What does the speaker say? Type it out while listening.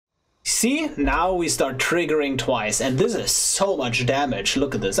See, now we start triggering twice, and this is so much damage.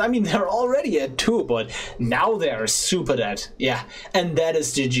 Look at this. I mean, they're already at 2, but now they are super dead. Yeah, and that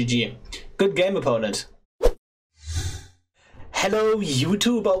is the GG. Good game, opponent. Hello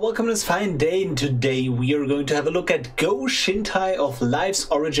YouTube, welcome to this fine day, and today we are going to have a look at Go-Shintai of Life's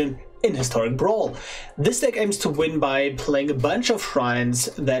Origin in Historic Brawl. This deck aims to win by playing a bunch of shrines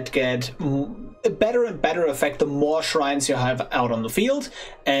that get a better and better effect the more shrines you have out on the field,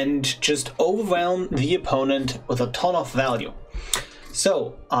 and just overwhelm the opponent with a ton of value.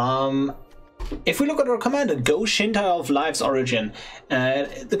 So, if we look at our commander, Go-Shintai of Life's Origin,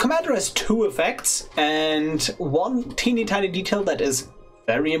 the commander has 2 effects and one teeny tiny detail that is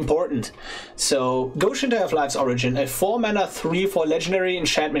very important. So, Go-Shintai of Life's Origin, a 4-mana 3/4 legendary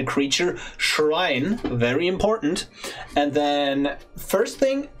enchantment creature, shrine, very important. And then, first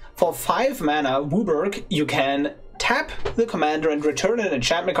thing, for 5 mana, Wooburg, you can tap the commander and return an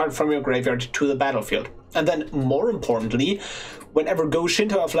enchantment card from your graveyard to the battlefield. And then, more importantly, whenever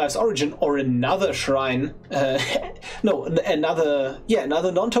Go-Shintai of Life's Origin or another shrine, another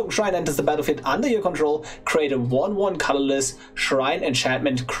non-token shrine enters the battlefield under your control, create a 1/1 colorless shrine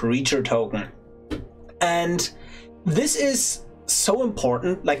enchantment creature token. And this is so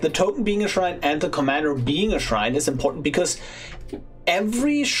important, like the token being a shrine and the commander being a shrine is important because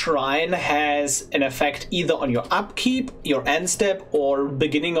every shrine has an effect either on your upkeep, your end step, or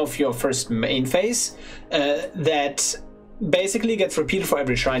beginning of your first main phase that basically gets repeated for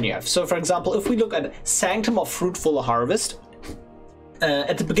every shrine you have. So for example, if we look at Sanctum of Fruitful Harvest,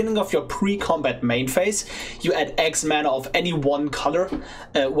 at the beginning of your pre-combat main phase, you add X mana of any one color,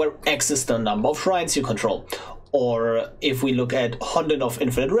 where X is the number of shrines you control. Or if we look at Honden of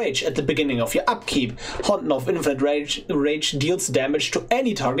Infinite Rage, at the beginning of your upkeep, Honden of Infinite Rage deals damage to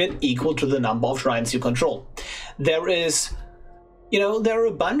any target equal to the number of shrines you control. There are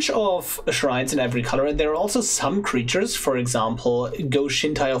a bunch of shrines in every color, and there are also some creatures, for example,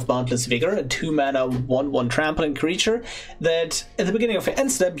 Go-Shintai of Boundless Vigor, a 2-mana 1/1 trampling creature, that at the beginning of your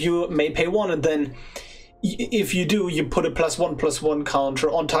end step you may pay 1, and then if you do, you put a +1/+1 counter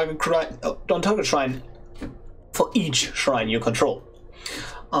on target shrine for each shrine you control.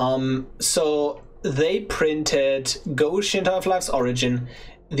 So they printed Go-Shintai of Life's Origin,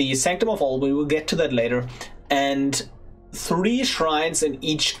 the Sanctum of All, we will get to that later, and 3 shrines in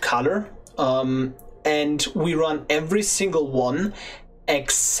each color, and we run every single one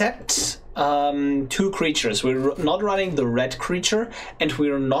except 2 creatures. We're not running the red creature and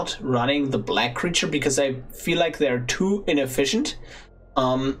we're not running the black creature because I feel like they're too inefficient.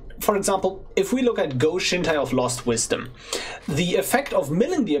 For example, if we look at Go-Shintai of Lost Wisdom, the effect of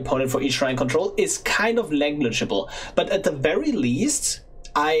milling the opponent for each shrine control is kind of negligible, but at the very least,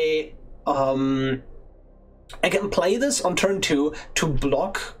 I can play this on turn 2 to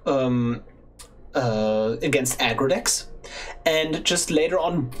block against aggro decks, and just later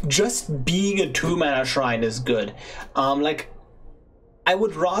on, just being a 2-mana shrine is good. Like, I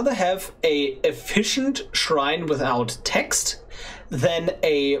would rather have a efficient shrine without text than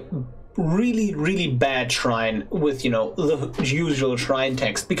a really bad shrine with, the usual shrine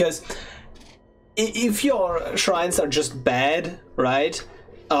text, because if your shrines are just bad, right,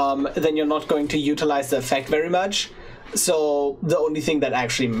 then you're not going to utilize the effect very much. So the only thing that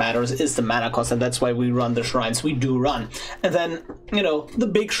actually matters is the mana cost, and that's why we run the shrines we do run. And then, the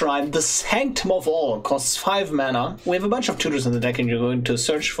big shrine, the Sanctum of All, costs 5 mana. We have a bunch of tutors in the deck, and you're going to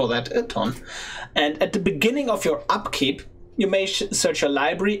search for that a ton. And at the beginning of your upkeep, you may search your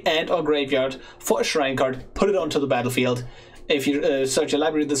library and or graveyard for a shrine card, put it onto the battlefield. If you search your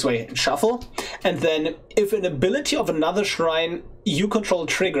library this way, shuffle, and then if an ability of another shrine you control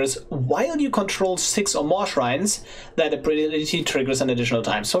triggers while you control 6 or more shrines, that ability triggers an additional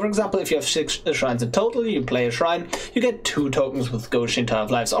time. So for example, if you have 6 shrines in total, you play a shrine, you get 2 tokens with Go-Shintai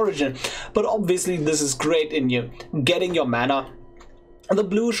of Life's Origin. But obviously this is great in you getting your mana. The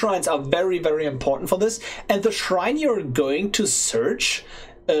blue shrines are very important for this, and the shrine you're going to search,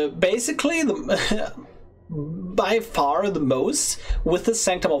 basically by far the most with the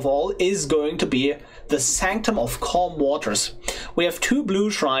Sanctum of All is going to be the Sanctum of Calm Waters. We have 2 blue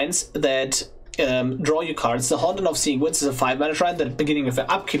shrines that draw you cards. The Honden of Seeing Winds is a 5-mana shrine that at the beginning of your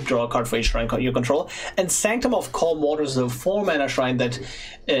upkeep draw a card for each shrine you control, and Sanctum of Calm Waters is a 4-mana shrine that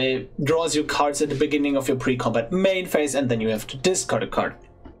draws you cards at the beginning of your pre-combat main phase, and then you have to discard a card.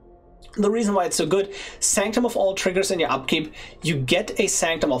 The reason why it's so good, Sanctum of All triggers in your upkeep, you get a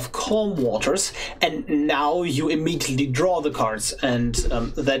Sanctum of Calm Waters, and now you immediately draw the cards, and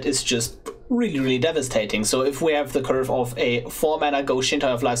that is just really devastating. So if we have the curve of a 4-mana Go-Shintai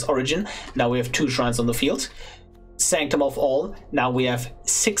of Life's Origin, now we have 2 shrines on the field. Sanctum of All, now we have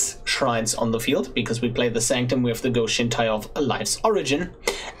 6 shrines on the field, because we play the Sanctum with the Go-Shintai of Life's Origin,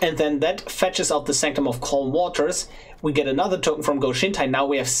 and then that fetches out the Sanctum of Calm Waters. We get another token from Go-Shintai. Now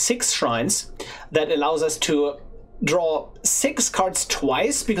we have 6 shrines. That allows us to draw 6 cards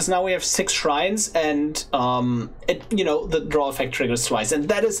twice, because now we have 6 shrines, and the draw effect triggers twice, and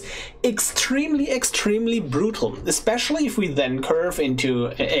that is extremely brutal, especially if we then curve into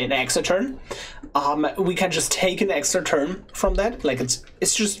an extra turn. We can just take an extra turn from that. Like,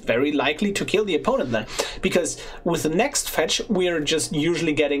 it's just very likely to kill the opponent then, because with the next fetch we're just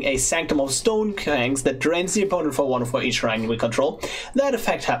usually getting a Sanctum of Stone Fangs that drains the opponent for 1 for each shrine we control. That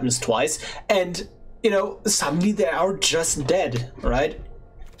effect happens twice, and suddenly they are just dead, right?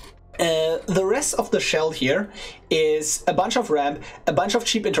 The rest of the shell here is a bunch of ramp, a bunch of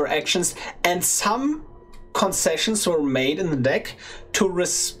cheap interactions, and some concessions were made in the deck to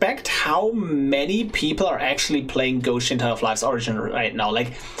respect how many people are actually playing Go-Shintai of Life's Origin right now.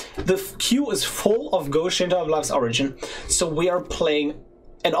 Like, the queue is full of Go-Shintai of Life's Origin, so we are playing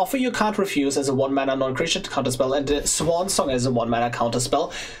An Offer You Can't Refuse as a 1-mana non-creature counterspell, and a Swan Song as a 1-mana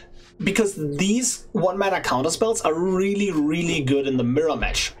counterspell, because these 1-mana counterspells are really good in the mirror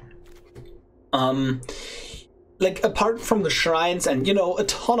match. Like, apart from the shrines and, a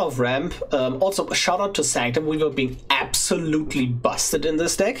ton of ramp, also a shout out to Sanctum. We were being absolutely busted in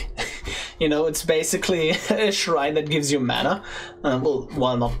this deck. It's basically a shrine that gives you mana, well,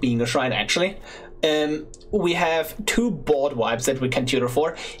 while not being a shrine, actually. We have 2 board wipes that we can tutor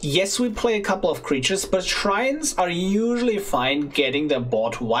for. Yes, we play a couple of creatures, but shrines are usually fine getting their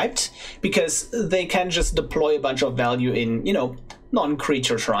board wiped, because they can just deploy a bunch of value in,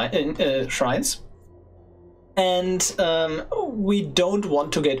 non-creature shrines. And we don't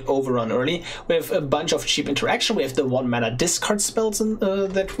want to get overrun early. We have a bunch of cheap interaction. We have the 1-mana discard spells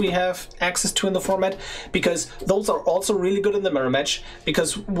that we have access to in the format, because those are also really good in the mirror match,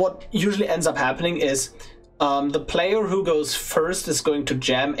 because what usually ends up happening is the player who goes first is going to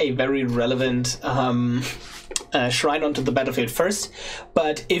jam a very relevant shrine onto the battlefield first,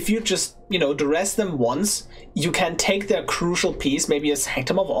 but if you just, duress them once, you can take their crucial piece, maybe a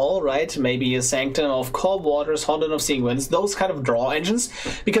Sanctum of All, right? Maybe a Sanctum of Calm Waters, Honden of Seeing Winds, those kind of draw engines,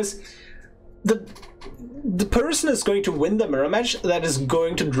 because the person is going to win the mirror match that is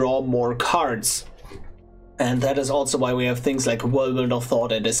going to draw more cards. And that is also why we have things like Whirlwind of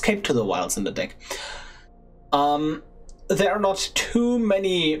Thought and Escape to the Wilds in the deck. There are not too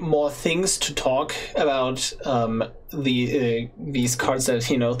many more things to talk about these cards that,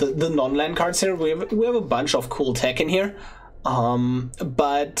 the non-land cards here. We have a bunch of cool tech in here.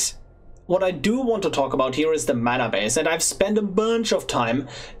 But what I do want to talk about here is the mana base. And I've spent a bunch of time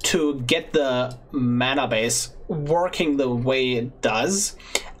to get the mana base working the way it does.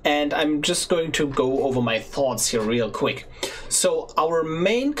 And I'm just going to go over my thoughts here real quick. So our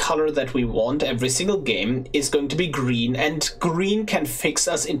main color that we want every single game is going to be green, and green can fix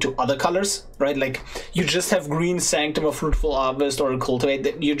us into other colors, right? Like, you just have green Sanctum or Fruitful Harvest or Cultivate,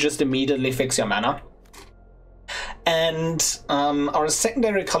 that you just immediately fix your mana. And our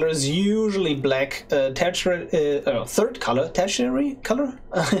secondary color is usually black. Third color, tertiary color,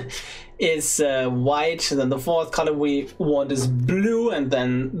 is white. Then the 4th color we want is blue, and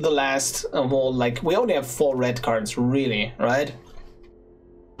then the last of all, like, we only have 4 red cards, really, right?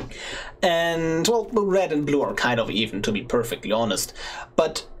 And, well, red and blue are kind of even, to be perfectly honest.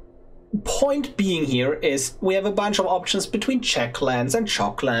 But point being here is we have a bunch of options between check lands and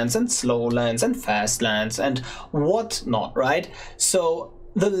shock lands and slow lands and fast lands and whatnot, right? So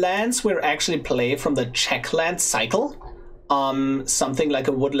the lands we actually play from the check land cycle, something like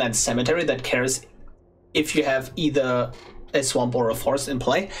a woodland cemetery that cares if you have either a swamp or a forest in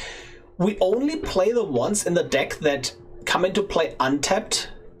play, we only play the ones in the deck that come into play untapped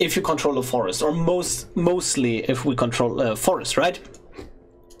if you control a forest, or mostly if we control a forest, right?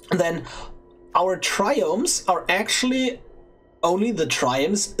 Then our triomes are actually only the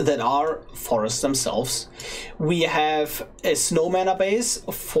triomes that are forests themselves. We have a snow mana base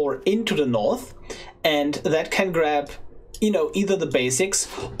for Into the North, and that can grab, either the basics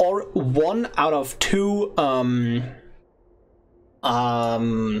or 1 out of 2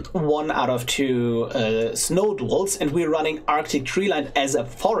 snow duels, and we're running Arctic Treeline as a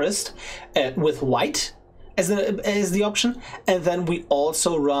forest with white as the option, and then we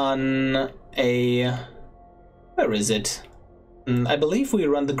also run a, where is it? I believe we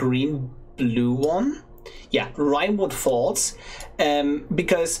run the green-blue one. Yeah, Rimewood Falls,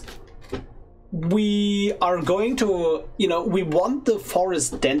 because we are going to, we want the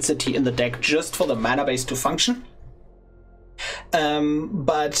forest density in the deck just for the mana base to function.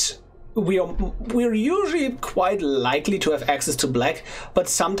 But we're usually quite likely to have access to black, but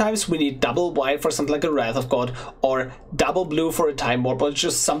sometimes we need double white for something like a Wrath of God, or double blue for a Time Warp, but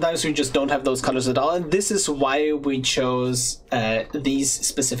just sometimes we just don't have those colors at all, and this is why we chose these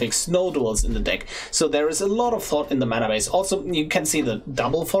specific snow duels in the deck. So there is a lot of thought in the mana base. Also, you can see the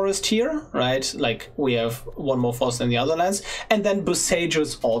double forest here, right? Like, we have one more forest than the other lands, and then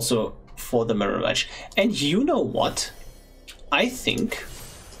Boseijus also for the mirror match. And you know what? I think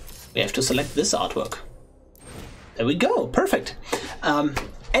we have to select this artwork. There we go, perfect.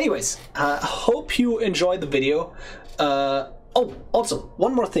 Anyways, hope you enjoyed the video. Oh, also,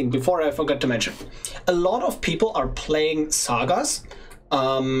 one more thing before I forgot to mention. A lot of people are playing sagas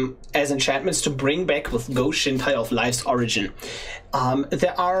as enchantments to bring back with Go-Shintai of Life's Origin.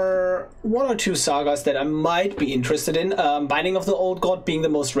 There are one or two sagas that I might be interested in. Binding of the Old God being the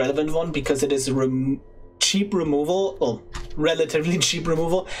most relevant one, because it is cheap removal, well, relatively cheap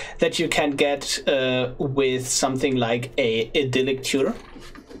removal that you can get with something like a idyllic tutor.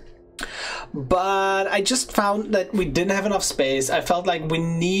 But I just found that we didn't have enough space. I felt like we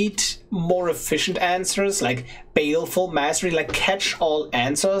need more efficient answers, like Baleful Mastery, like catch-all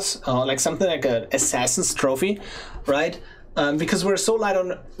answers, like something like an Assassin's Trophy, right? Because we're so light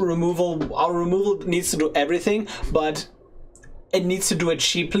on removal, our removal needs to do everything, but it needs to do it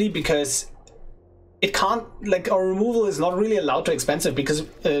cheaply, because it can't, like, our removal is not really allowed to expensive because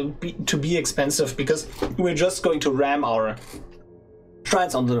to be expensive, because we're just going to ram our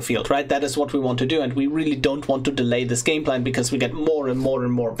shrines onto the field, right? That is what we want to do, and we really don't want to delay this game plan because we get more and more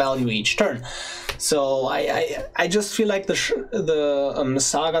and more value each turn. So I just feel like the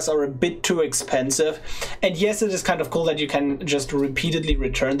sagas are a bit too expensive, and yes, it is kind of cool that you can just repeatedly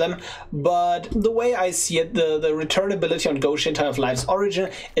return them, but the way I see it, the returnability on Go-Shintai of Life's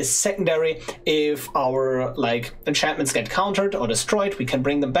Origin is secondary. If our, like, enchantments get countered or destroyed, we can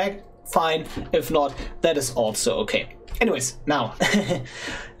bring them back, fine. If not, that is also okay. Anyways, now,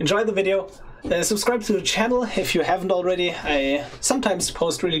 enjoy the video. Subscribe to the channel if you haven't already. I sometimes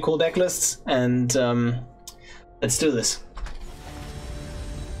post really cool deck lists, and let's do this.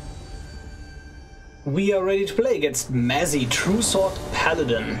 We are ready to play against Mazzy, True Sword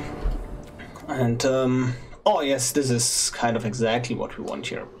Paladin. And, oh yes, this is kind of exactly what we want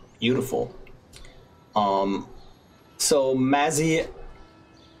here. Beautiful. So Mazzy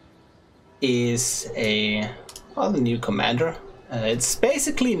is a new commander. It's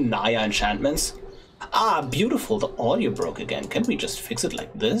basically Naya enchantments. Ah, beautiful, the audio broke again. Can we just fix it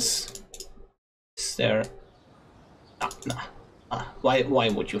like this? Is there... Why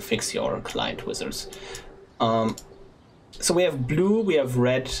would you fix your client wizards? So we have blue, we have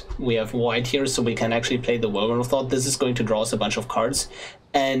red, we have white here, so we can actually play the Whirlwind of Thought. This is going to draw us a bunch of cards,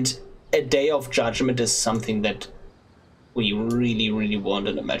 and a Day of Judgment is something that we really, really want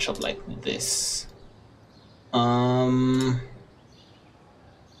in a matchup like this.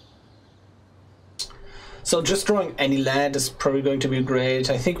 So just drawing any land is probably going to be great.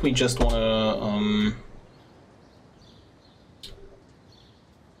 I think we just want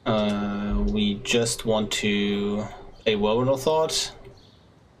to play Whirlwind of Thought.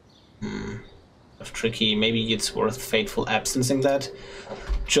 Tricky. Maybe it's worth Fateful Absencing that,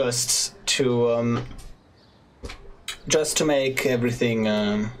 just to make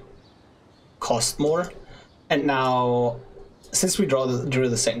everything cost more. And now, since we drew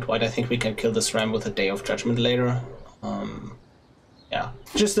the second white, I think we can kill this ram with a Day of Judgment later. Yeah,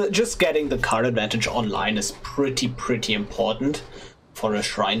 just getting the card advantage online is pretty important for a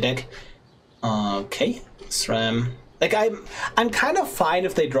shrine deck. Okay, this ram. Like, I'm kind of fine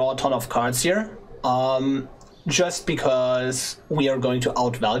if they draw a ton of cards here, just because we are going to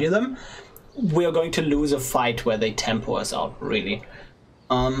outvalue them. We are going to lose a fight where they tempo us out, really.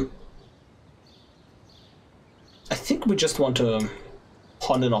 I think we just want to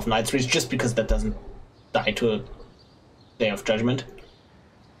Honden of Night's Reach, just because that doesn't die to a Day of Judgment.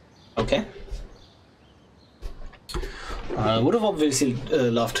 Okay. Would have obviously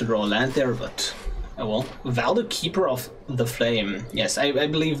loved to draw a land there, but oh well. Valdo, Keeper of the Flame. Yes, I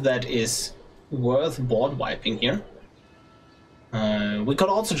believe that is worth board wiping here. We could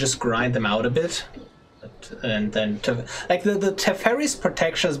also just grind them out a bit. And then, like, the Teferi's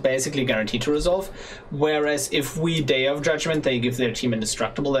protection is basically guaranteed to resolve, whereas if we Day of Judgment, they give their team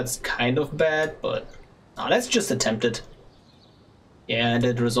indestructible. That's kind of bad, but no, let's just attempt it. Yeah, and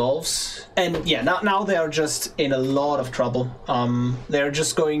it resolves. And yeah, now they are just in a lot of trouble. They're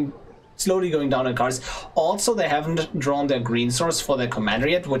just slowly going down in cards. Also, they haven't drawn their green source for their commander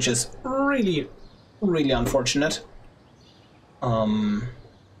yet, which is really, really unfortunate.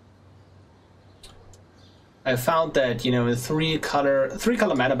 I found that, you know, the three color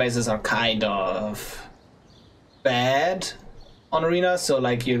mana bases are kind of bad on Arena, so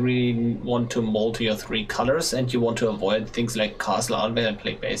like you really want to mold to your 3 colors and you want to avoid things like Castle Outbid and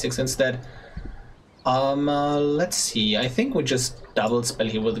play basics instead. Let's see, I think we just double spell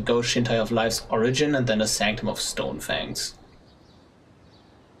here with the Go-Shintai of Life's Origin and then a Sanctum of Fangs.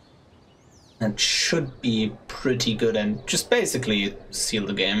 That should be pretty good and just basically seal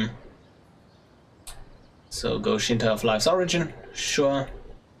the game. So Go-Shintai of Life's Origin, sure.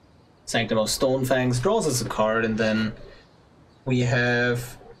 Sanctum of Fangs draws us a card, and then we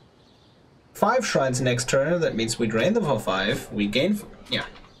have 5 shrines next turn. That means we drain them for 5. We gain. Yeah,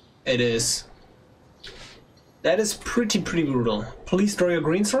 it is. That is pretty brutal. Please draw your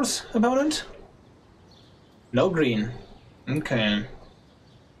green source, opponent. No green. Okay.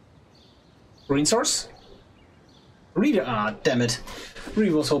 Green source? Reader. Ah, damn it.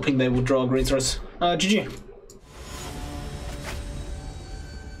 Really was hoping they would draw a green source. GG.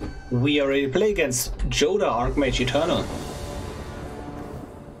 We are ready to play against Joda, Archmage Eternal.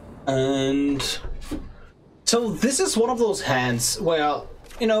 And so this is one of those hands where,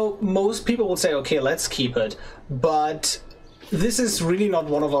 you know, most people will say, okay, let's keep it. But this is really not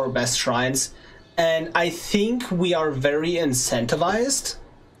one of our best shrines. And I think we are very incentivized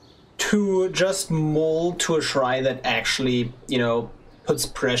to just mold to a shrine that actually, you know, puts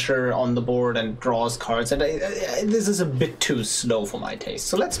pressure on the board and draws cards. And this is a bit too slow for my taste.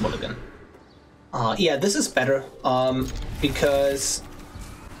 So let's mulligan. Yeah, this is better. Because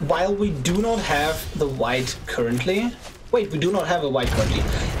while we do not have the white currently... Wait, we do not have a white currently.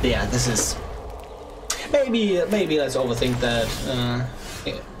 Yeah, this is... Maybe let's overthink that.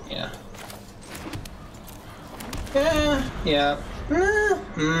 Yeah.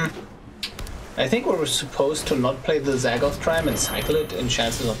 I think we were supposed to not play the Zagoth Tram and cycle it in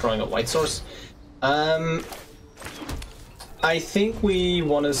chances of drawing a white source. I think we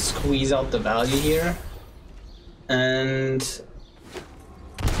want to squeeze out the value here. And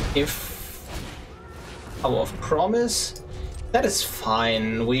if Power of Promise, that is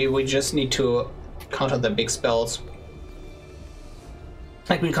fine. We just need to counter the big spells.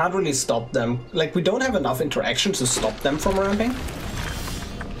 Like, we can't really stop them. Like, we don't have enough interaction to stop them from ramping.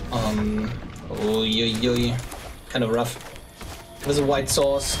 Oh, yo, kind of rough. There's a white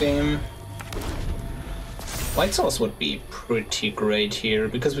source game. White source would be pretty great here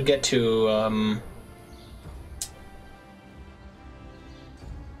because we get to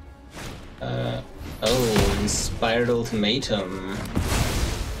oh, Inspired Ultimatum.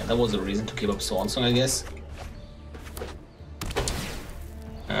 Yeah, that was a reason to keep up Swansong, I guess.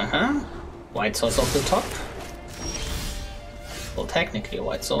 White source off the top. Well, technically a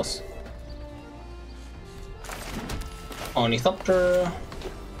white source. Ornithopter,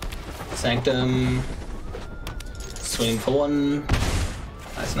 Sanctum, swing for 1.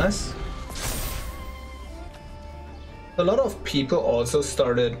 Nice. A lot of people also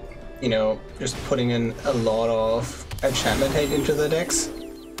started, you know, just putting in a lot of enchantment hate into the decks,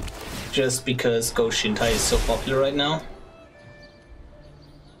 just because Go-Shintai is so popular right now.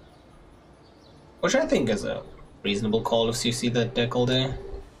 Which I think is a reasonable call if you see that deck all day.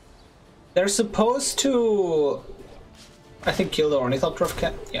 They're supposed to, I think, kill the Ornithopter of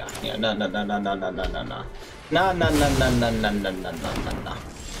Cat. Yeah, no.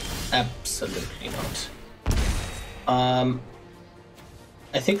 Absolutely not.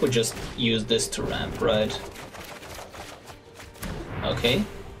 I think we just use this to ramp, right? Okay.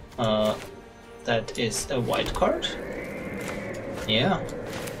 That is a white card. Yeah.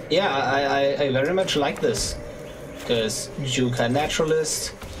 Yeah, I very much like this. Because Juka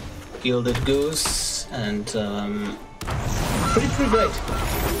Naturalist, Gilded Goose, and pretty great.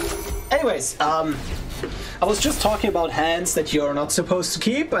 Anyways, I was just talking about hands that you're not supposed to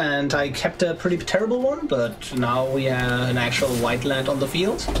keep, and I kept a pretty terrible one, but now we have an actual white land on the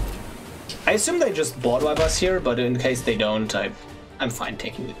field. I assume they just board wipe us here, but in case they don't, I'm fine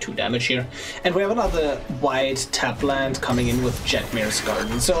taking the 2 damage here. And we have another white tap land coming in with Jetmir's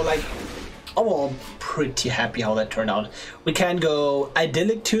Garden, so like, overall pretty happy how that turned out. We can go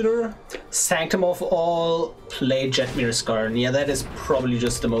Idyllic Tutor, Sanctum of All, play Jetmir's Garden. Yeah, that is probably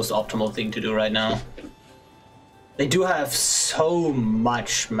just the most optimal thing to do right now. They do have so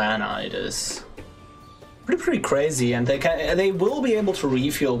much mana, it is pretty crazy, and they will be able to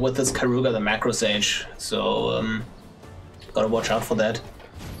refuel with this Karuga the Macro Sage, so gotta watch out for that.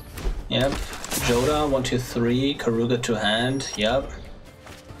 Yep, Joda 1, 2, 3, Karuga to hand. Yep.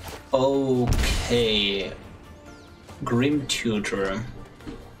 Okay, Grim Tutor.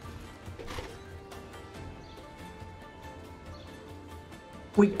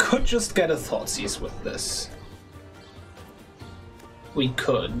 We could just get a Thoughtseize with this. We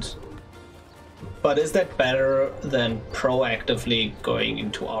could. But is that better than proactively going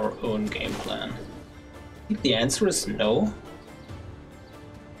into our own game plan? I think the answer is no.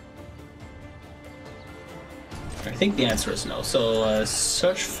 I think the answer is no. So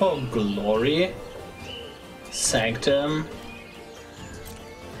search for glory, Sanctum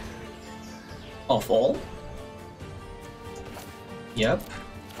of All. Yep.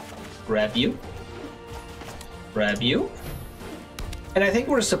 Grab you. Grab you. And I think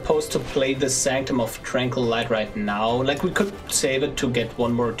we're supposed to play the Sanctum of Tranquil Light right now. Like, we could save it to get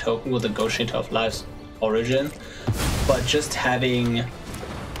one more token with the Go-Shintai of Life's Origin, but just having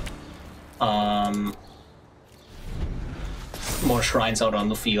more shrines out on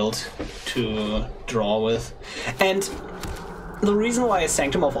the field to draw with. And the reason why a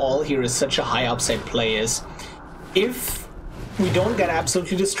Sanctum of All here is such a high upside play is if we don't get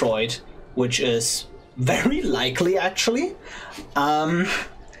absolutely destroyed, which is very likely actually,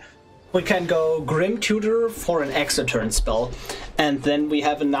 we can go Grim Tutor for an extra turn spell, and then we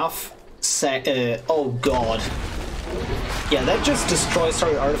have enough oh god. Yeah, that just destroys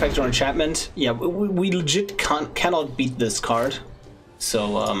target artifact or enchantment. Yeah, we legit cannot beat this card.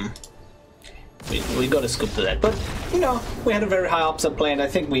 So, we gotta scoop to that. But, you know, we had a very high upset play, and I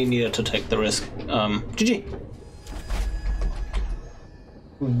think we needed to take the risk. GG.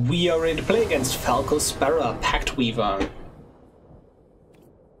 We are ready to play against Falco Sparrow, Pact Weaver.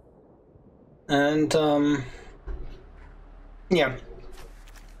 And, yeah.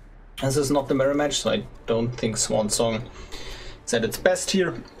 This is not the mirror match, so I don't think Swan Song is at its best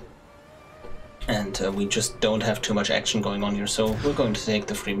here. And we just don't have too much action going on here, so we're going to take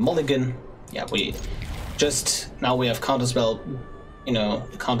the free mulligan. Yeah, we just... Now we have Counterspell, you know,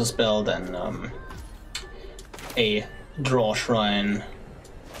 Counterspell, then a draw shrine.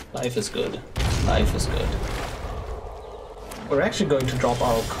 Life is good. Life is good. We're actually going to drop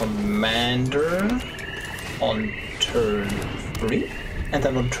our commander on turn 3. And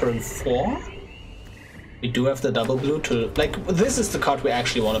then on turn 4, we do have the double blue to... Like, this is the card we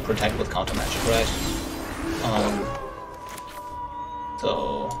actually want to protect with counter magic, right?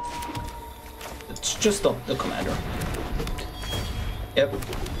 So... It's just the commander. Yep.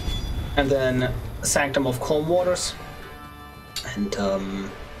 And then Sanctum of Calm Waters. And,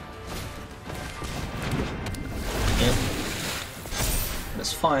 yep.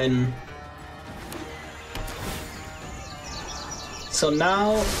 That's fine. So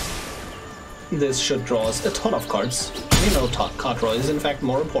now, this should draw us a ton of cards. We know card draw is in fact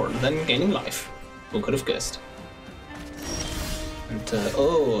more important than gaining life. Who could have guessed? And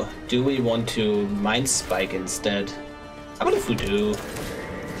oh, do we want to Mind Spike instead? How about if we do?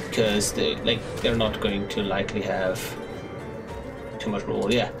 Because they're not going to likely have too much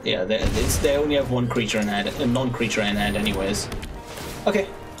roll. Yeah, they only have one creature in hand, a non-creature in hand, anyways. Okay,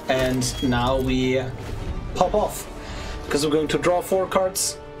 and now we pop off. Because we're going to draw 4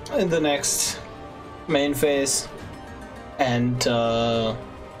 cards in the next main phase, and that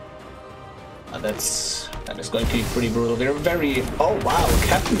is going to be pretty brutal. We're very... Oh wow,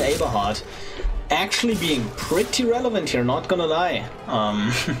 Captain Aberhard actually being pretty relevant here, not gonna lie.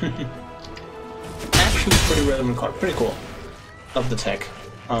 Actually pretty relevant card, pretty cool. Love the tech.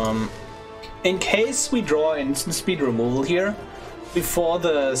 In case we draw instant speed removal here, before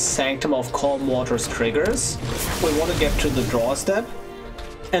the Sanctum of Calm Waters triggers, we want to get to the draw step,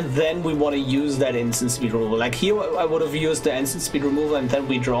 and then we want to use that instant speed removal. Like here, I would have used the instant speed removal, and then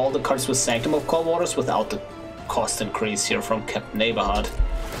we draw all the cards with Sanctum of Calm Waters without the cost increase here from Captain Aberhard.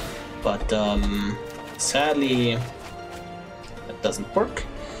 But sadly, that doesn't work.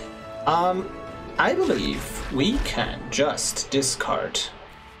 I believe we can just discard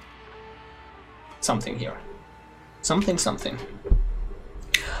something here. Something.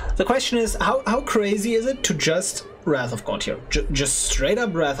 The question is, how crazy is it to just Wrath of God here? Just straight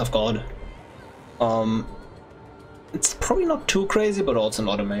up Wrath of God. It's probably not too crazy, but also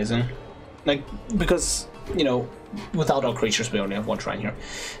not amazing. Like, because, you know, without our creatures, we only have one shrine here.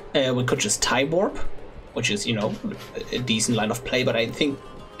 We could just Tie Warp, which is, you know, a decent line of play, but I think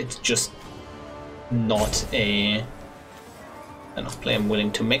it's just not a line of play I'm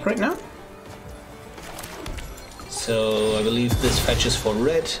willing to make right now. So I believe this fetches for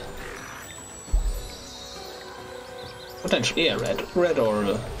red. Potentially, yeah, red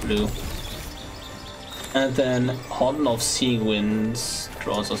or blue. And then Honden of Seeing Winds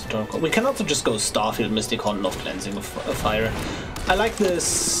draws us a turn card. We can also just go Starfield Mystic Honden of Cleansing of Fire. I like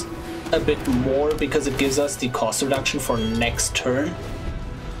this a bit more because it gives us the cost reduction for next turn.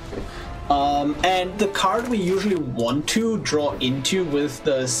 And the card we usually want to draw into with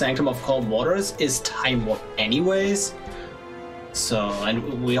the Sanctum of Cold Waters is Time Warp anyways. So,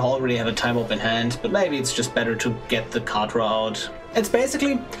 and we already have a Time Warp in hand, but maybe it's just better to get the card draw out. It's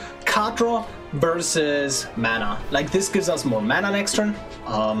basically card draw versus mana. Like, this gives us more mana next turn,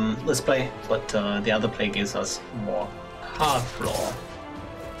 this play, but the other play gives us more card draw.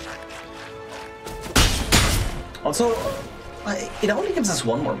 Also, it only gives us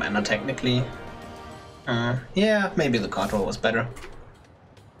one more mana technically. Yeah, maybe the card draw was better.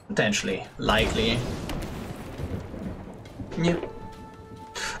 Potentially, likely. Yeah.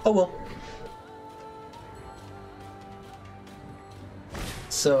 Oh well.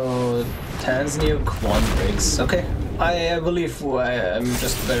 So, Tanzania Quandrix. Okay, I believe I'm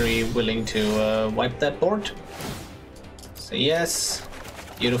just very willing to wipe that board. So yes,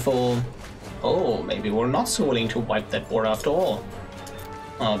 beautiful. Oh, maybe we're not so willing to wipe that board after all.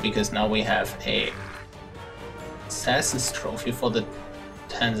 Because now we have a Assassin's Trophy for the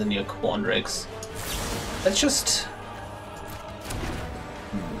Tanzania Quandrix. Let's just...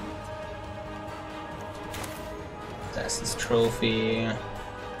 Assassin's Trophy...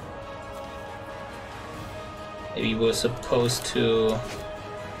 Maybe we're supposed to...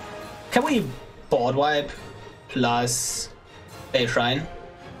 Can we board wipe plus a shrine?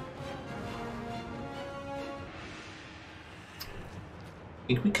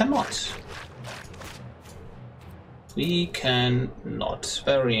 We cannot. We cannot.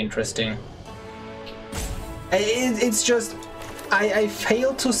 Very interesting. It's just... I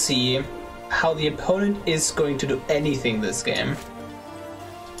fail to see how the opponent is going to do anything this game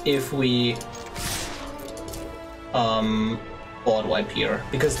if we board wipe here,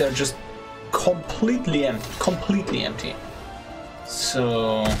 because they're just completely empty.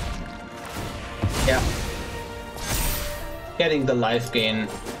 So yeah, getting the life gain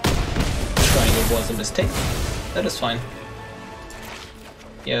triangle was a mistake. That is fine.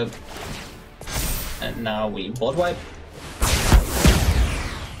 Yep. And now we board wipe.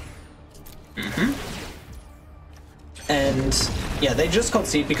 And yeah, they just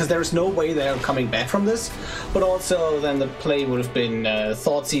concede because there's no way they're coming back from this. But also then the play would have been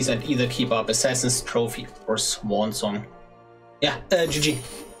Thoughtseize and either keep up Assassin's Trophy or Swan Song. Yeah, GG.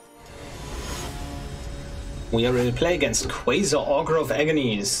 We are ready to play against Quasar, Augur of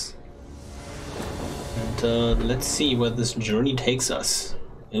Agonies. And let's see where this journey takes us.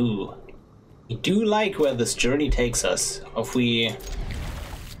 Ooh. We do like where this journey takes us. If we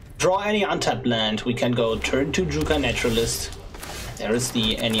draw any untapped land, we can go turn 2 Juka Naturalist. There is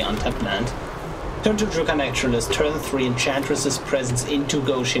the any untapped land. Turn 2 Juka Naturalist, turn 3 Enchantress's Presence into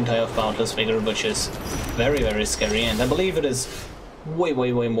Go-Shintai of Boundless Vigor, which is very, very scary. And I believe it is way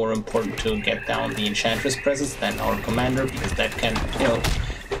more important to get down the Enchantress Presence than our commander, because that can, you know,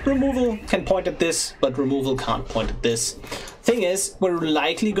 removal can point at this, but removal can't point at this. Thing is, we're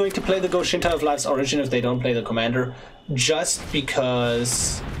likely going to play the Go-Shintai of Life's Origin if they don't play the commander, just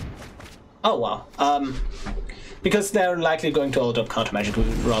because... Oh wow. Because they're likely going to auto counter magic, we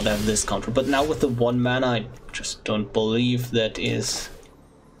would rather have this counter. But now with the 1 mana, I just don't believe that is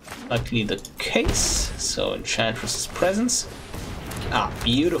likely the case. So Enchantress's Presence. Ah,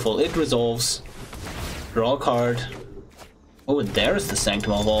 beautiful. It resolves. Draw a card. Oh, and there's the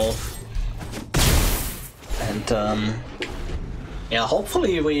Sanctum of All. And yeah,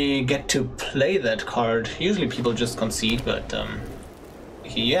 hopefully we get to play that card. Usually people just concede, but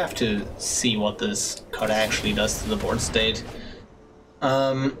you have to see what this card actually does to the board state.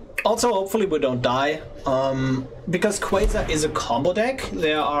 Also, hopefully we don't die, because Quasar is a combo deck.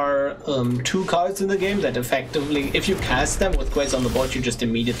 There are 2 cards in the game that effectively, if you cast them with Quasar on the board, you just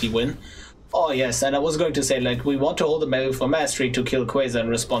immediately win. Oh yes, and I was going to say, like, we want to hold the Maybe for Mastery to kill Quasar in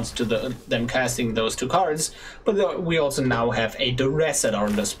response to them casting those 2 cards, but we also now have a Duress at our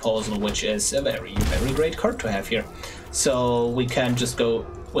disposal, which is a very great card to have here. So we can just go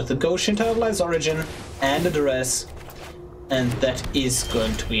with the Go-Shintai of Life's Origin and a Duress, and that is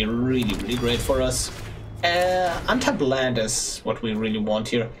going to be really great for us. Untapped land is what we really want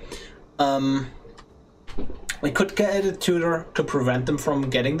here. We could get a tutor to prevent them from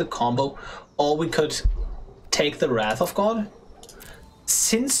getting the combo, or we could take the Wrath of God.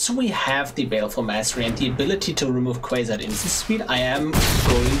 Since we have the Baleful Mastery and the ability to remove Quasar at instant speed, I am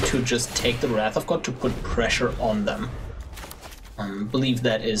going to just take the Wrath of God to put pressure on them. I believe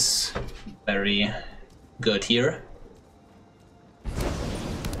that is very good here.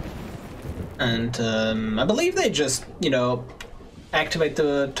 And I believe they just, you know, activate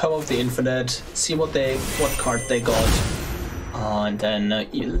the Tome of the Infinite, see what card they got, and then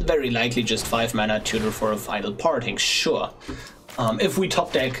very likely just 5 mana tutor for a final parting, sure. If we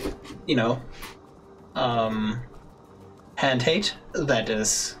top deck, you know, hand hate, that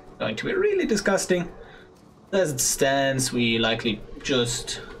is going to be really disgusting. As it stands, we likely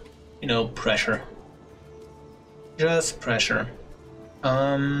just, you know, pressure. Just pressure.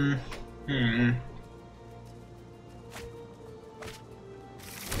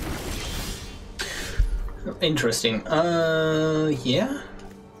 Interesting. Yeah.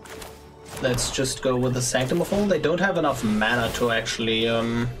 Let's just go with the Sanctum of All. They don't have enough mana to actually,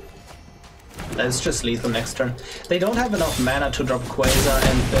 let's just lethal next turn. They don't have enough mana to drop Quasar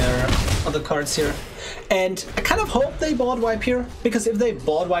and their other cards here. And I kind of hope they board wipe here, because if they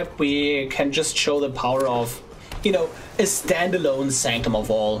board wipe, we can just show the power of, you know, a standalone Sanctum of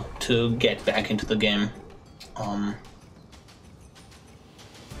All to get back into the game.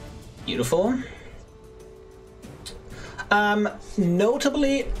 Beautiful.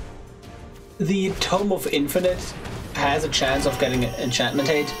 Notably, the Tome of Infinite has a chance of getting Enchantment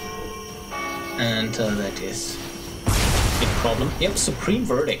Hate, and that is a big problem. Yep, Supreme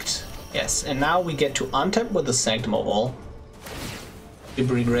Verdict. Yes, and now we get to untap with the Sanctum of All. Be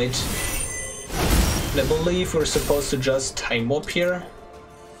pretty great. I believe we're supposed to just Time Warp here.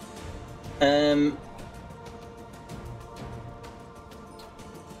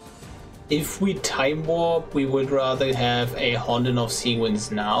 If we Time Warp, we would rather have a Honden of Seeing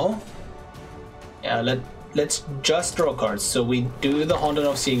Winds now. Yeah, let's just draw cards. So we do the Honden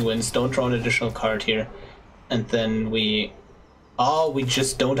of Seeing Winds, don't draw an additional card here. And then we... Oh, we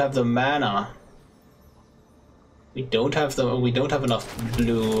just don't have the mana. We don't have enough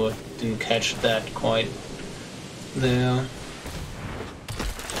blue. Didn't catch that quite there.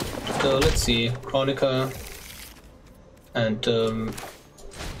 So let's see. Chronica. And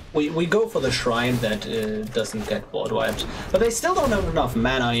we go for the shrine that doesn't get board wiped. But they still don't have enough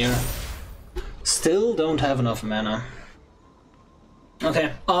mana here. Still don't have enough mana.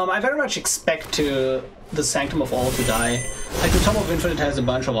 Okay, I very much expect the Sanctum of All to die. Like, the Tome of Infinite has a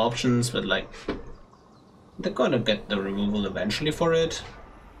bunch of options, but like, they're gonna get the removal eventually for it.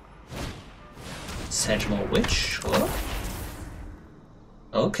 Sedgemoor Witch, sure.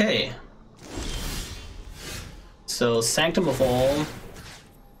 Okay. So, Sanctum of All.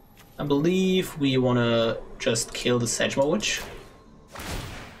 I believe we wanna just kill the Sedgemoor Witch.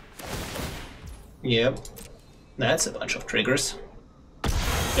 Yep, that's a bunch of triggers.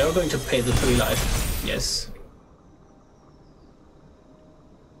 They're going to pay the 3 life, yes.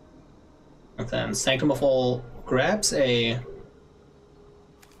 And then Sanctum of All grabs a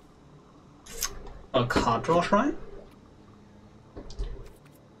card draw shrine.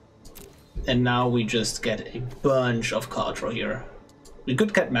 And now we just get a bunch of card draw here. We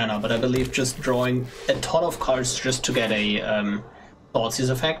could get mana, but I believe just drawing a ton of cards just to get a Thoughtseize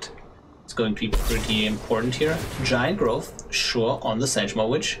effect is going to be pretty important here. Giant Growth, sure, on the Sedgemoor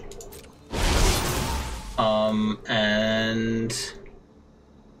Witch. And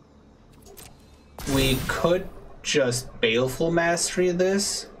we could just Baleful Mastery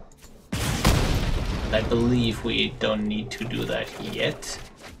this. I believe we don't need to do that yet.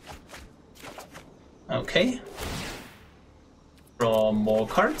 Okay. Draw more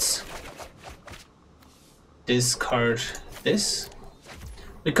cards. Discard this.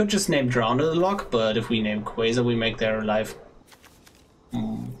 We could just name Drown in the Lock, but if we name Quasar, we make their life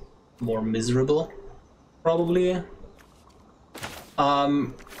more miserable, probably.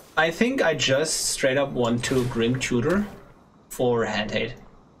 I think I just straight up want to Grim Tutor for Hand Hate.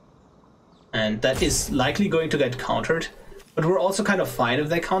 And that is likely going to get countered, but we're also kind of fine if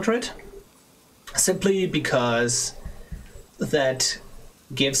they counter it. Simply because that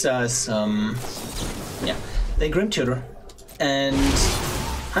gives us, yeah, they Grim Tutor. And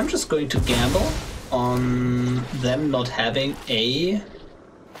I'm just going to gamble on them not having a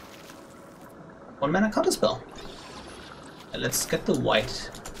 1-mana counterspell. Let's get the white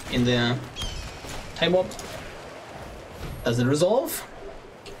in there. Time Warp. Does it resolve?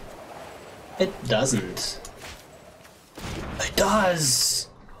 It doesn't. It does!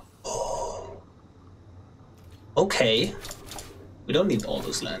 Oh. Okay. We don't need all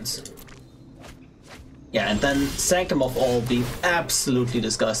those lands. Yeah, and then Sanctum of All being absolutely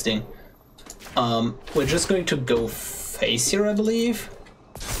disgusting. We're just going to go face here, I believe.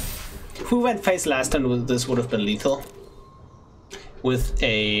 If we went face last time, this would have been lethal. With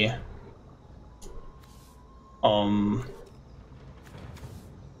a... I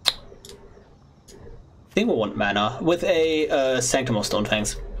think we want mana. With a Sanctum of Stone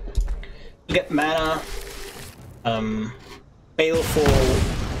Fangs. We get mana. Baleful...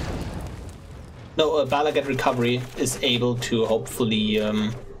 No, Balagat Recovery is able to hopefully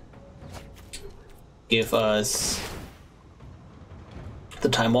give us the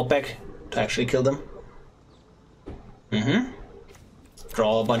time warp back to actually kill them.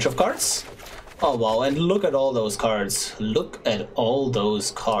 Draw a bunch of cards. Oh wow, and look at all those cards. Look at all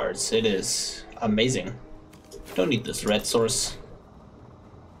those cards. It is amazing. Don't need this red source.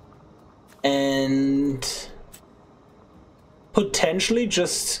 And potentially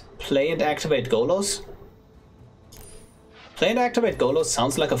just play and activate Golos. Play and activate Golos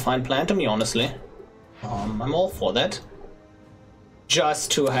sounds like a fine plan to me, honestly. I'm all for that.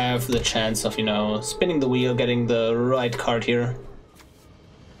 Just to have the chance of, you know, spinning the wheel, getting the right card here.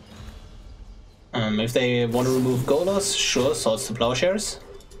 If they want to remove Golos, sure, Swords to Plowshares.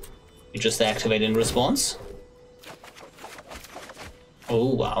 You just activate in response.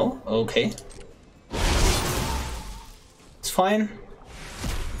 Oh wow, okay. It's fine.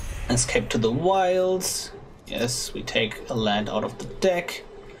 Escape to the wilds. Yes, we take a land out of the deck.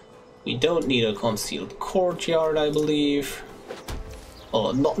 We don't need a concealed courtyard, I believe.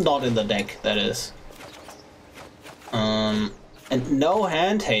 Oh, not in the deck, that is. And no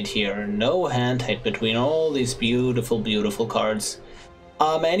hand hate here. No hand hate between all these beautiful, beautiful cards.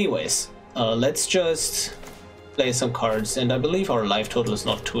 Anyways, let's just play some cards, and I believe our life total is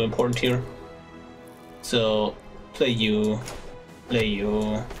not too important here. So, play you.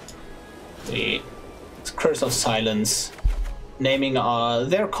 It's Curse of Silence. Naming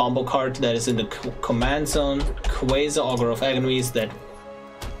their combo card that is in the command zone, Quasar Augur of Agonies, that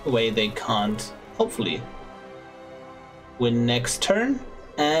way they can't, hopefully, win next turn,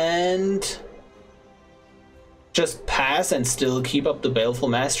 and just pass and still keep up the Baleful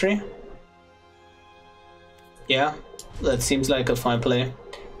Mastery. Yeah, that seems like a fine play.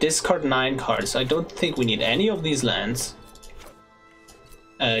 Discard 9 cards. I don't think we need any of these lands.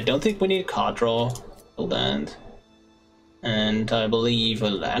 I don't think we need card draw. Land. And I believe a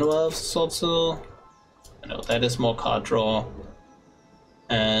land wealth is also... No, that is more card draw.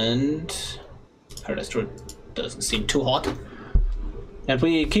 And Paradise Druid doesn't seem too hot. And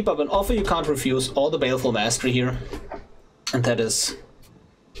we keep up an offer you can't refuse, or the Baleful Mastery here. And that is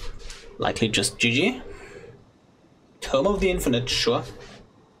likely just GG. Tome of the Infinite, sure.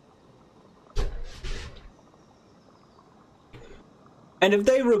 And if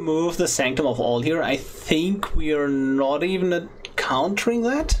they remove the Sanctum of All here, I think we are not even countering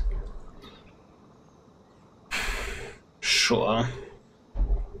that. Sure.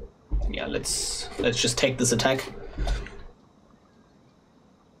 Yeah, let's just take this attack.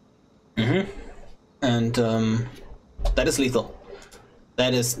 And that is lethal.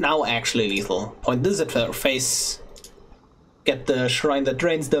 That is now actually lethal. Point this at their face. Get the shrine that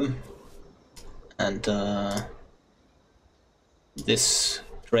drains them. And this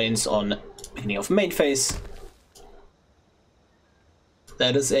drains on beginning of main phase.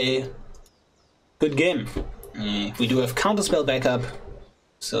 That is a good game. We do have counterspell backup,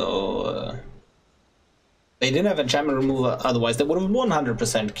 so they didn't have enchantment removal, otherwise they would have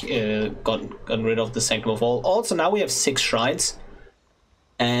 100% gotten rid of the Sanctum of All. Also, now we have 6 shrines,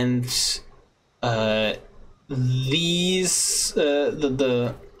 and these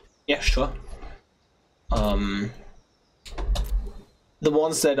yeah, sure. The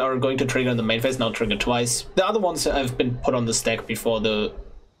ones that are going to trigger in the main phase now trigger twice. The other ones have been put on the stack before the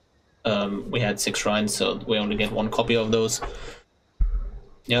we had 6 shrines, so we only get 1 copy of those.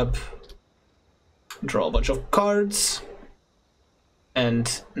 Yep. Draw a bunch of cards.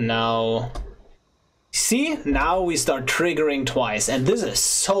 And now... See? Now we start triggering twice, and this is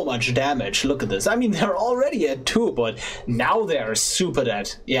so much damage. Look at this. I mean, they're already at 2, but now they are super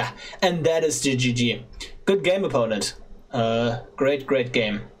dead. Yeah, and that is the GG. Good game, opponent. Great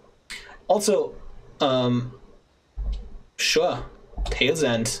game. Also, sure, Tail's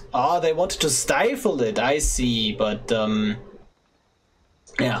End. Ah, they wanted to stifle it, I see, but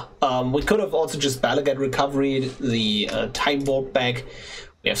yeah, we could have also just Balagat recovered the Time Warp back.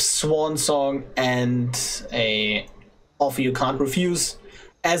 We have Swan Song and a Offer You Can't Refuse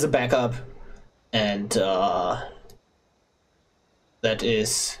as a backup, and that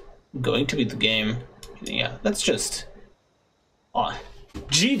is going to be the game. Yeah, let's just... Oh,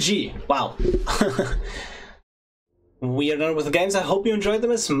 GG! Wow. We are done with the games. I hope you enjoyed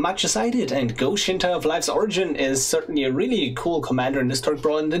them as much as I did. And Go-Shintai of Life's Origin is certainly a really cool commander in Historic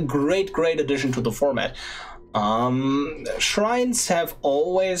Brawl and a great addition to the format. Shrines have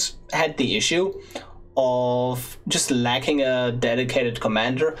always had the issue of just lacking a dedicated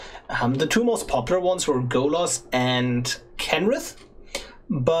commander. The 2 most popular ones were Golos and Kenrith.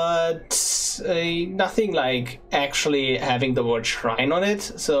 But nothing like actually having the word shrine on it.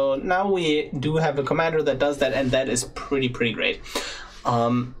 So now we do have a commander that does that, and that is pretty great.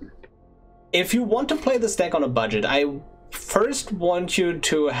 If you want to play this deck on a budget, I first want you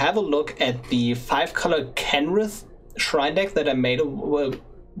to have a look at the 5-color Kenrith shrine deck that I made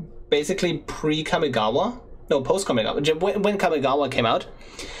basically pre-Kamigawa. No, post-Kamigawa. When Kamigawa came out.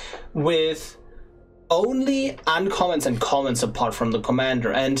 With only uncommons and commons apart from the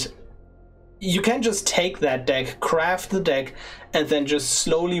commander. And you can just take that deck, craft the deck, and then just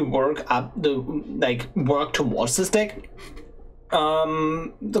slowly work up work towards this deck.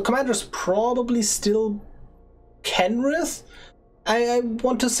 The commander's probably still Kenrith, I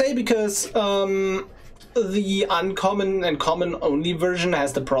want to say, because the uncommon and common only version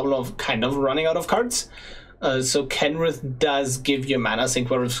has the problem of kind of running out of cards. So Kenrith does give you mana sink,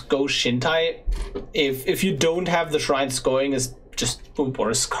 whereas Go-Shintai, if you don't have the shrines going, is just a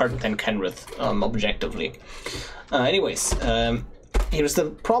worse card than Kenrith, objectively. Anyways, here's the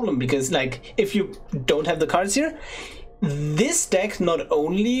problem, because like if you don't have the cards here, this deck not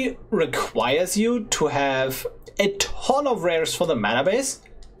only requires you to have a ton of rares for the mana base,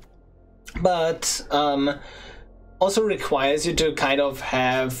 but also requires you to kind of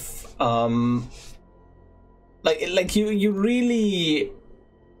have like you really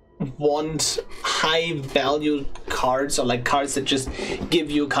want high value cards, or like cards that just give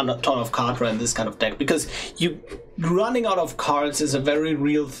you a ton of card draw in this kind of deck, because running out of cards is a very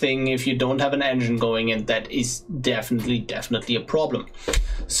real thing if you don't have an engine going, and that is definitely a problem.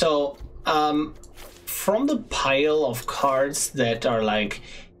 So from the pile of cards that are like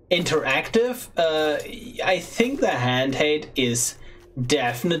interactive, I think the hand hate is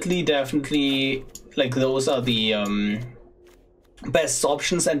definitely like those are the best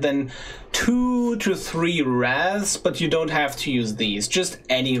options, and then 2 to 3 wraths, but you don't have to use these. Just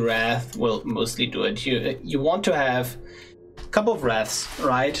any wrath will mostly do it. You want to have a couple of wraths,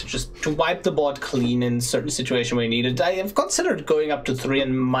 right? Just to wipe the board clean in certain situation where you need it. I have considered going up to 3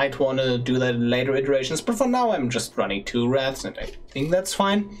 and might want to do that in later iterations, but for now I'm just running 2 wraths, and I think that's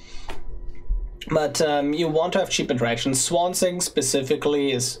fine. But you want to have cheap interactions. Swan Sing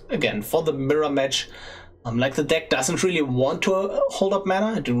specifically is, again, for the mirror match. Like the deck doesn't really want to hold up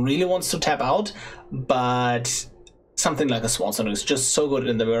mana, it really wants to tap out, but something like a Swan Song is just so good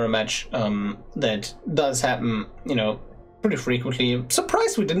in the mirror match that does happen, you know, pretty frequently.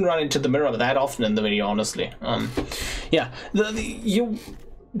 Surprised we didn't run into the mirror that often in the video, honestly. Yeah, you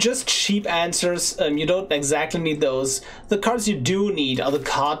just cheap answers. You don't exactly need those. The cards you do need are the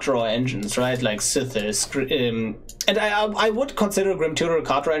card draw engines, right? Like Sithis, and I would consider Grim Tutor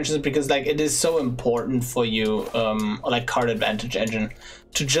card draw engines, because like it is so important for you, like card advantage engine,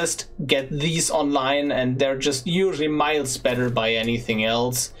 to just get these online, and they're just usually miles better by anything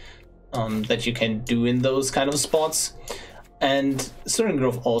else that you can do in those kind of spots. And Stirring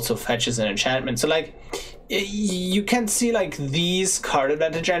Grove also fetches an enchantment, so like you can see like these card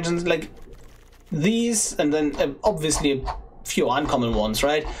advantage engines, like these, and then obviously a few uncommon ones,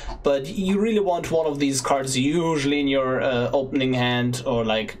 right? But you really want one of these cards usually in your opening hand, or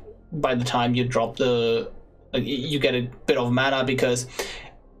like by the time you drop the, like, you get a bit of mana, because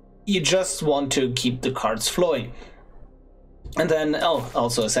you just want to keep the cards flowing. And then, oh,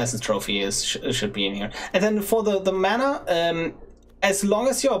 also Assassin's Trophy should be in here. And then for the mana, as long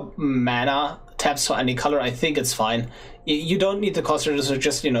as your mana taps for any color, I think it's fine. You don't need the cost reducer,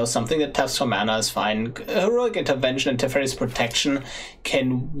 just, you know, something that taps for mana is fine. Heroic Intervention and Teferi's Protection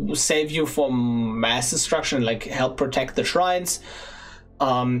can save you from mass destruction, like help protect the shrines.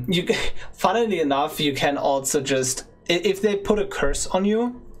 Funnily enough, you can also just, if they put a curse on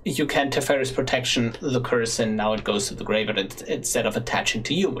you, you can Teferi's Protection the curse, and now it goes to the graveyard instead of attaching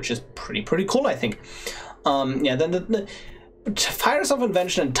to you, which is pretty cool, I think. Yeah, then the Fires of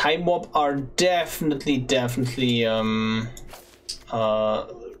Invention and Time Warp are definitely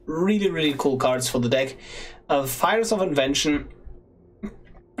really cool cards for the deck. Fires of Invention,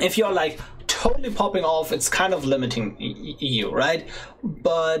 if you're like totally popping off, it's kind of limiting you, right?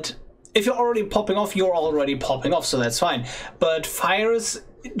 But if you're already popping off, you're already popping off, so that's fine. But Fires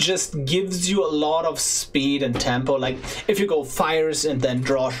just gives you a lot of speed and tempo. Like if you go Fires and then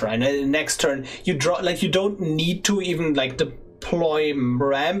draw Shrine, and the next turn you draw, like you don't need to even like deploy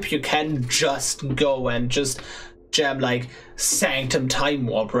ramp, you can just go and just jam like Sanctum Time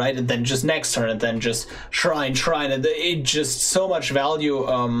Warp, right? And then just next turn, and then just Shrine, and it just so much value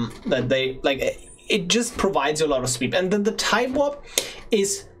that they like, it just provides you a lot of speed. And then the Time Warp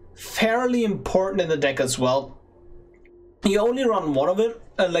is fairly important in the deck as well. You only run one of it,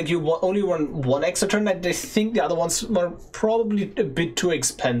 like you only run one extra turn. I think the other ones were probably a bit too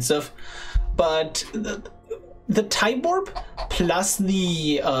expensive, but the Time Warp plus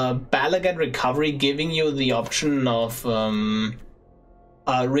the Balagan Recovery, giving you the option of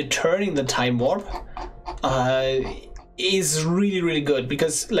returning the Time Warp, is really, really good,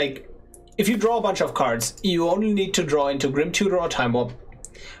 because like if you draw a bunch of cards, you only need to draw into Grim Tutor or Time Warp.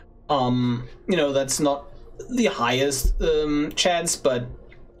 You know, that's not the highest chance, but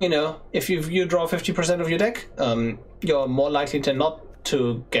you know, if you draw 50% of your deck, you're more likely than not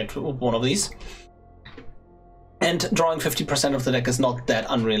to get one of these. And drawing 50% of the deck is not that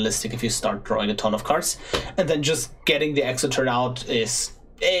unrealistic if you start drawing a ton of cards. And then just getting the Exeter out is,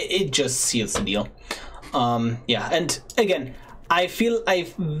 it just seals the deal. Yeah, and again, I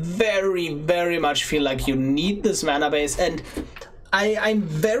very, very much feel like you need this mana base, and I'm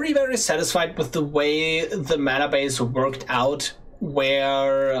very, very satisfied with the way the mana base worked out,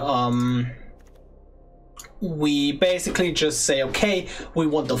 where we basically just say, okay, we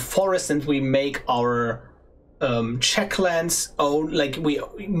want the forest, and we make our check lands. Oh, like we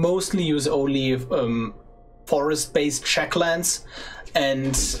mostly use only forest-based check lands,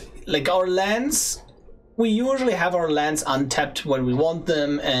 and like our lands, we usually have our lands untapped when we want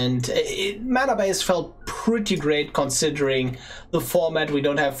them, and mana base felt pretty great considering the format. We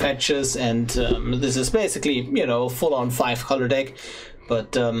don't have fetches, and this is basically, you know, full-on 5-color deck.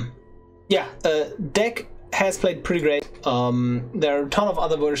 But yeah, deck has played pretty great. There are a ton of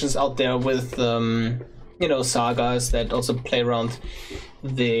other versions out there with you know, sagas that also play around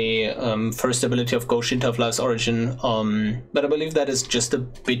the first ability of Go-Shintai of Life's Origin, but I believe that is just a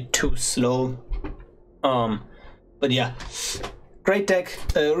bit too slow. But yeah, great deck,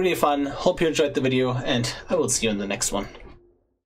 really fun. Hope you enjoyed the video, and I will see you in the next one.